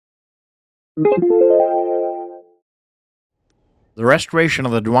The restoration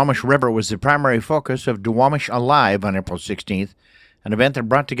of the Duwamish River was the primary focus of Duwamish Alive on April 16th, an event that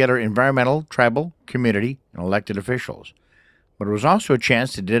brought together environmental, tribal, community, and elected officials. But it was also a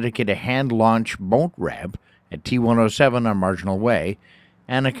chance to dedicate a hand-launched boat ramp at T107 on Marginal Way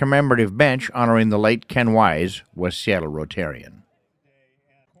and a commemorative bench honoring the late Ken Wise, was Seattle Rotarian.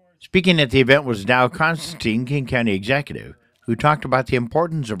 Speaking at the event was Dow Constantine, King County Executive, who talked about the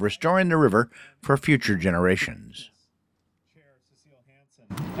importance of restoring the river for future generations.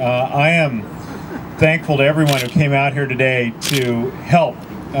 I am thankful to everyone who came out here today to help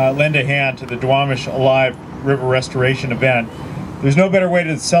lend a hand to the Duwamish Alive River Restoration event. There's no better way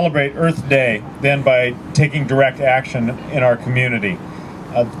to celebrate Earth Day than by taking direct action in our community.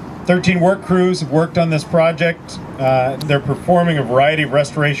 13 work crews have worked on this project. They're performing a variety of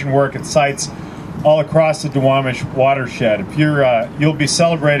restoration work at sites all across the Duwamish watershed. If you'll be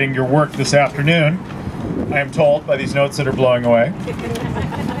celebrating your work this afternoon, I am told by these notes that are blowing away.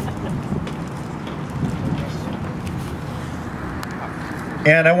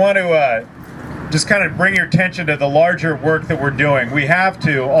 And I want to just kind of bring your attention to the larger work that we're doing. We have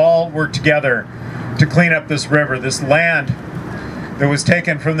to all work together to clean up this river, this land that was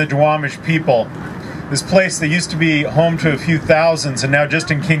taken from the Duwamish people. This place that used to be home to a few thousands and now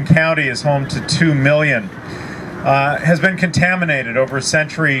just in King County is home to 2 million, has been contaminated over a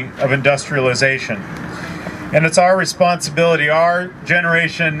century of industrialization. And it's our responsibility, our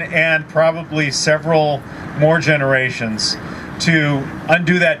generation and probably several more generations, to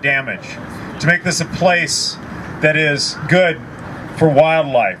undo that damage, to make this a place that is good for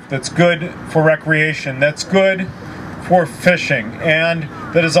wildlife, that's good for recreation, that's good for fishing, and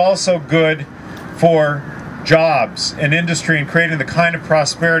that is also good for jobs and industry and creating the kind of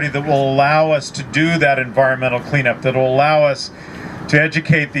prosperity that will allow us to do that environmental cleanup, that will allow us to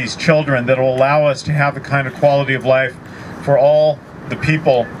educate these children, that will allow us to have the kind of quality of life for all the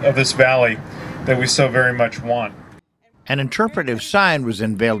people of this valley that we so very much want. An interpretive sign was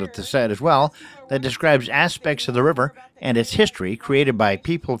unveiled at the site as well that describes aspects of the river and its history, created by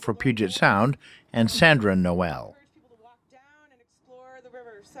People for Puget Sound and Sandra Noel.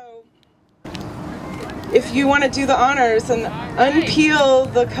 If you want to do the honors and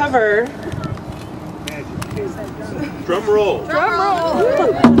unpeel the cover. Drum roll. Drum roll.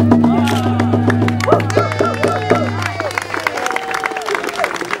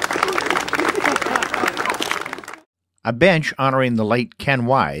 A bench honoring the late Ken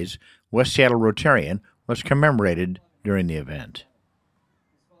Wise, West Seattle Rotarian, was commemorated during the event.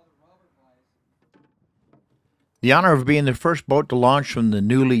 The honor of being the first boat to launch from the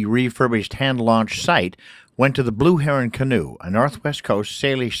newly refurbished hand-launched site went to the Blue Heron Canoe, a Northwest Coast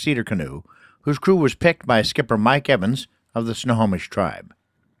Salish cedar canoe, whose crew was picked by skipper Mike Evans of the Snohomish tribe.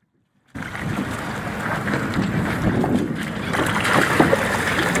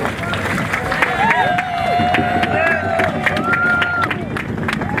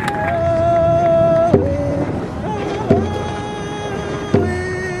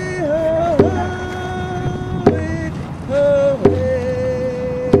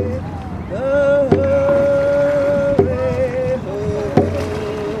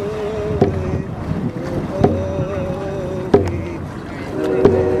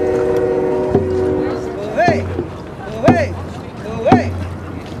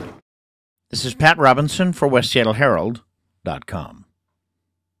 This is Pat Robinson for WestSeattleHerald.com.